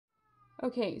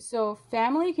Okay, so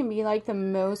family can be like the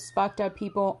most fucked up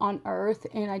people on earth,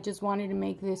 and I just wanted to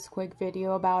make this quick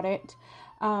video about it.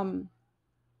 Um,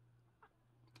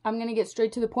 I'm gonna get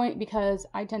straight to the point because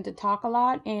I tend to talk a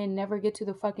lot and never get to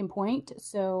the fucking point.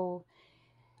 So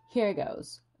here it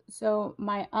goes. So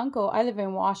my uncle, I live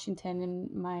in Washington,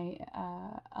 and my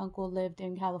uncle lived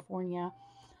in California.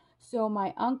 So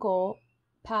my uncle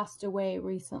passed away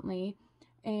recently,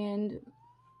 and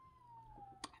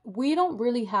we don't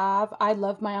really have, I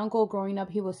loved my uncle growing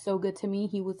up. He was so good to me.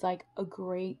 He was like a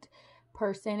great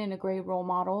person and a great role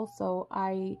model. So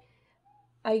I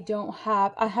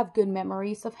have good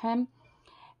memories of him.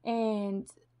 And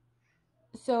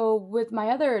so with my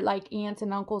other like aunts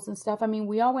and uncles and stuff, I mean,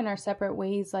 we all went our separate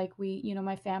ways. Like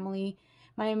my family,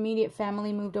 my immediate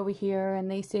family moved over here and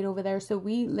they stayed over there. So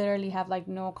we literally have like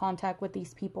no contact with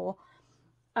these people.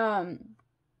 Um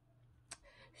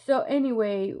so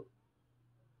anyway,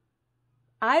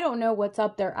 I don't know what's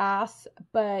up their ass,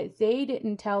 but they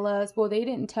didn't tell us, well, they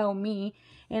didn't tell me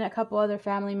and a couple other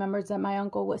family members that my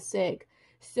uncle was sick.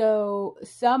 So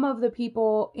some of the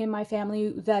people in my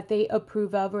family that they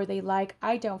approve of or they like,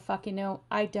 I don't fucking know.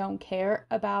 I don't care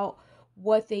about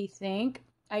what they think.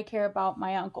 I care about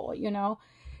my uncle.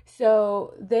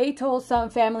 So they told some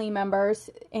family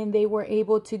members and they were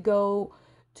able to go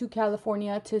to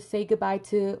California to say goodbye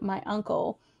to my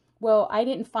uncle. Well, I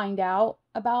didn't find out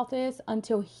about this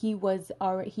until he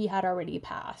had already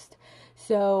passed.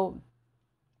 So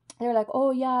they're like,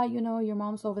 "Oh yeah, your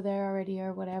mom's over there already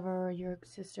or whatever, or your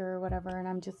sister or whatever." And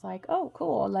I'm just like, "Oh,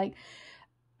 cool." Like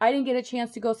I didn't get a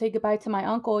chance to go say goodbye to my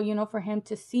uncle, for him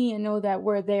to see and know that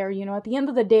we're there. At the end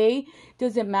of the day,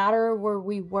 doesn't matter where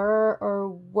we were or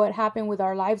what happened with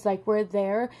our lives. Like we're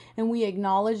there and we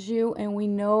acknowledge you and we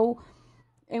know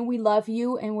and we love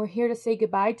you and we're here to say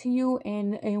goodbye to you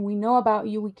and we know about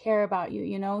you, we care about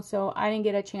you. So I didn't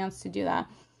get a chance to do that.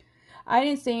 I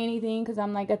didn't say anything because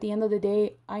I'm like, at the end of the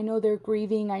day, I know they're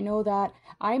grieving. I know that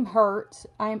I'm hurt.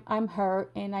 I'm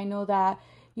hurt, and I know that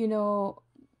you know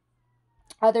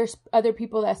other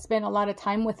people that spend a lot of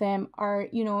time with them are,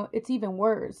 it's even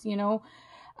worse. So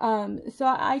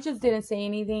I just didn't say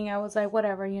anything. I was like,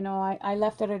 whatever, I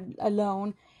left it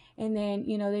alone. And then,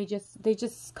 they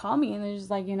just call me and they're just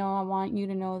like, I want you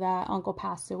to know that uncle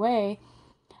passed away.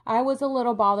 I was a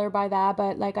little bothered by that,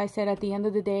 but like I said, at the end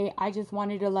of the day, I just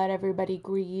wanted to let everybody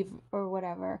grieve or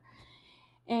whatever.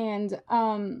 And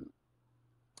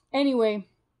anyway,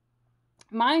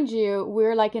 mind you,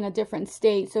 we're like in a different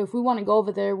state. So if we want to go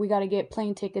over there, we got to get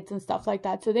plane tickets and stuff like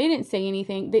that. So they didn't say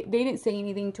anything. They didn't say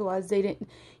anything to us. They didn't,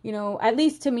 at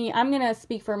least to me, I'm going to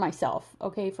speak for myself.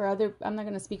 Okay. I'm not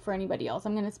going to speak for anybody else.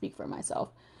 I'm going to speak for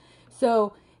myself.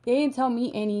 So they didn't tell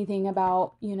me anything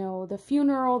about, the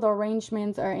funeral, the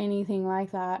arrangements or anything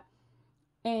like that.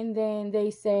 And then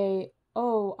they say,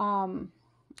 oh,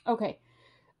 okay.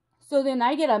 So then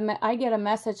I get a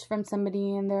message from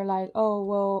somebody and they're like, "Oh,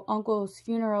 well, uncle's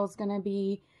funeral is going to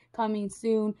be coming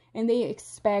soon and they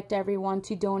expect everyone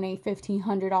to donate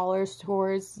 $1,500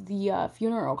 towards the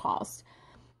funeral cost."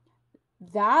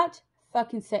 That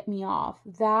fucking set me off.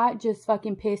 That just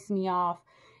fucking pissed me off.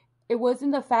 It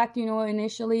wasn't the fact,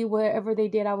 initially whatever they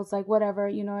did, I was like, whatever,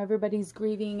 everybody's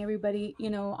grieving, everybody,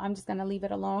 I'm just going to leave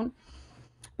it alone.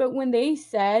 But when they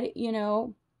said,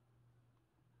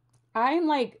 I'm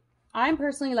like, I'm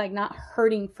personally like not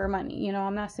hurting for money.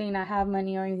 I'm not saying I have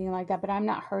money or anything like that, but I'm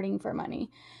not hurting for money.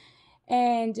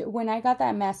 And when I got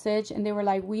that message and they were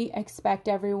like, we expect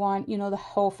everyone, the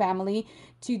whole family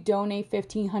to donate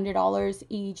 $1,500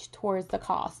 each towards the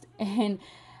cost. And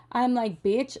I'm like,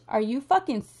 bitch, are you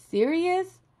fucking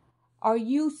serious? Are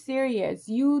you serious?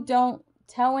 You don't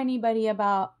tell anybody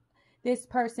about this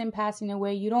person passing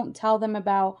away. You don't tell them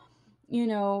about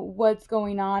what's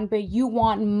going on, but you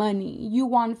want money. You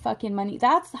want fucking money.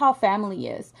 That's how family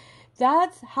is.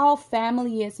 That's how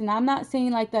family is. And I'm not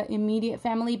saying like the immediate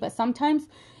family, but sometimes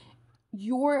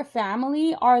your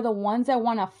family are the ones that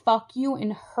want to fuck you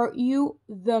and hurt you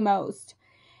the most.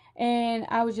 And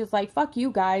I was just like, fuck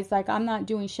you guys. Like, I'm not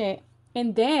doing shit.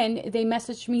 And then they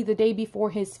messaged me the day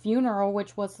before his funeral,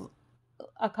 which was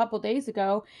a couple days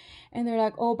ago. And they're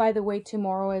like, oh, by the way,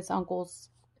 tomorrow is uncle's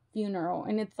funeral.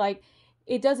 And it's like,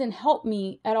 it doesn't help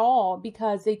me at all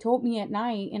because they told me at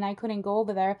night and I couldn't go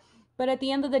over there. But at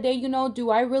the end of the day, do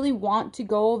I really want to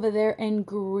go over there and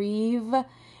grieve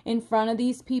in front of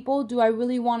these people? Do I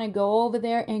really want to go over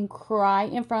there and cry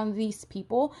in front of these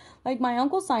people? Like, my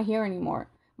uncle's not here anymore.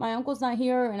 My uncle's not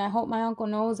here, and I hope my uncle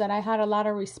knows that I had a lot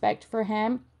of respect for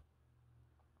him.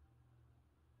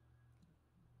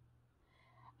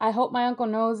 I hope my uncle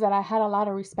knows that I had a lot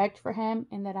of respect for him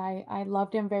and that I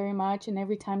loved him very much. And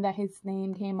every time that his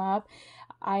name came up,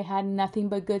 I had nothing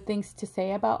but good things to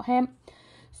say about him.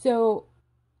 So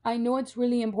I know it's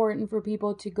really important for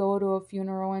people to go to a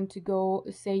funeral and to go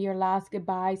say your last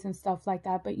goodbyes and stuff like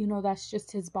that. But that's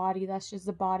just his body. That's just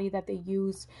the body that they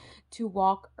use to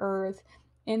walk earth.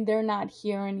 And they're not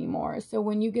here anymore. So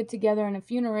when you get together in a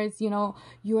funeral, it's,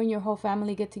 you and your whole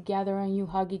family get together and you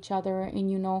hug each other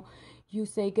and, you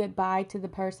say goodbye to the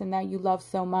person that you love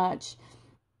so much.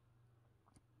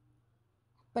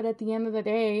 But at the end of the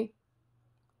day,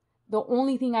 the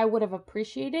only thing I would have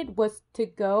appreciated was to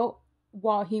go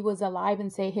while he was alive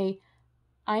and say, hey,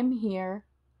 I'm here.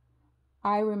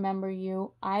 I remember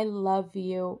you. I love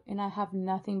you. And I have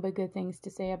nothing but good things to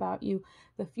say about you.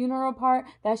 The funeral part,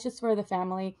 that's just for the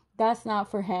family. That's not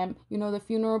for him. The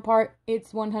funeral part,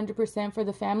 it's 100% for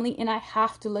the family. And I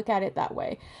have to look at it that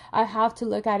way. I have to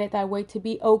look at it that way to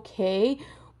be okay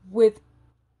with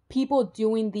people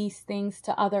doing these things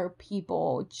to other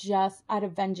people just out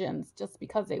of vengeance, just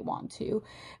because they want to.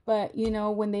 But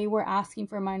when they were asking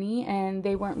for money and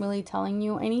they weren't really telling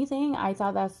you anything, I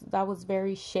thought that was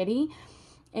very shitty.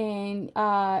 And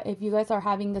if you guys are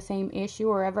having the same issue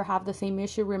or ever have the same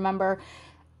issue, remember,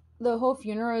 the whole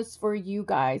funeral is for you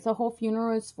guys. The whole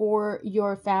funeral is for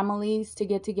your families to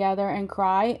get together and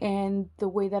cry. And the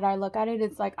way that I look at it,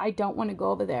 it's like, I don't want to go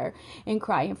over there and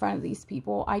cry in front of these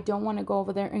people. I don't want to go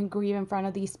over there and grieve in front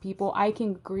of these people. I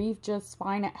can grieve just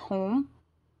fine at home.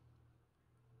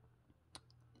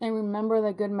 And remember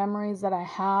the good memories that I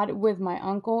had with my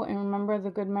uncle. And remember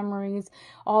the good memories,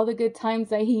 all the good times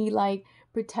that he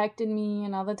protected me,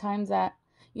 and all the times that,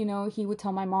 he would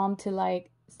tell my mom to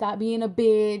stop being a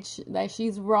bitch, that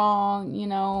she's wrong,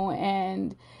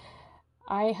 and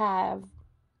I have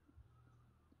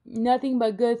nothing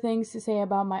but good things to say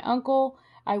about my uncle.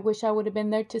 I wish I would have been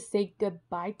there to say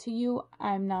goodbye to you.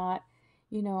 I'm not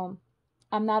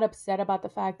upset about the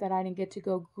fact that I didn't get to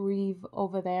go grieve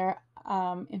over there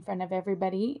in front of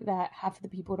everybody, that half of the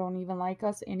people don't even like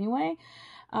us anyway.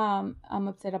 I'm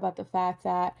upset about the fact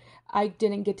that I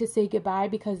didn't get to say goodbye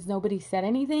because nobody said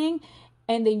anything.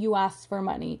 And then you ask for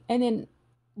money. And then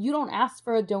you don't ask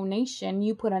for a donation.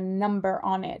 You put a number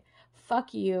on it.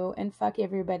 Fuck you and fuck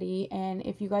everybody. And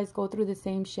if you guys go through the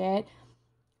same shit,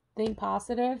 think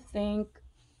positive. Think,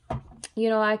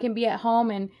 I can be at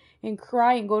home and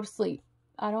cry and go to sleep.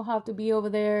 I don't have to be over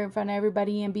there in front of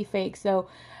everybody and be fake. So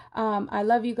I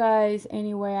love you guys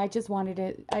anyway. I just wanted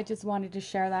to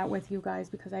share that with you guys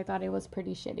because I thought it was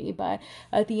pretty shitty. But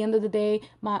at the end of the day,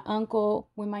 my uncle,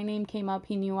 when my name came up,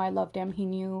 he knew I loved him. He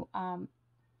knew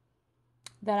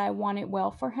that I wanted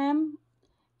well for him.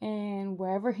 And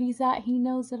wherever he's at, he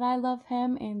knows that I love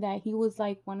him and that he was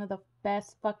one of the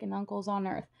best fucking uncles on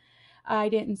earth. I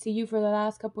didn't see you for the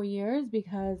last couple of years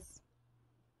because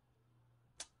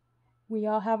we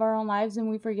all have our own lives and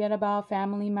we forget about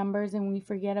family members and we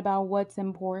forget about what's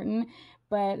important.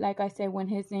 But like I said, when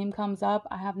his name comes up,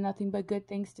 I have nothing but good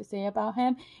things to say about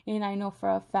him. And I know for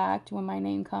a fact when my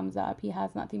name comes up, he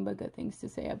has nothing but good things to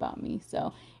say about me.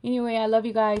 So anyway, I love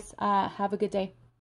you guys. Have a good day.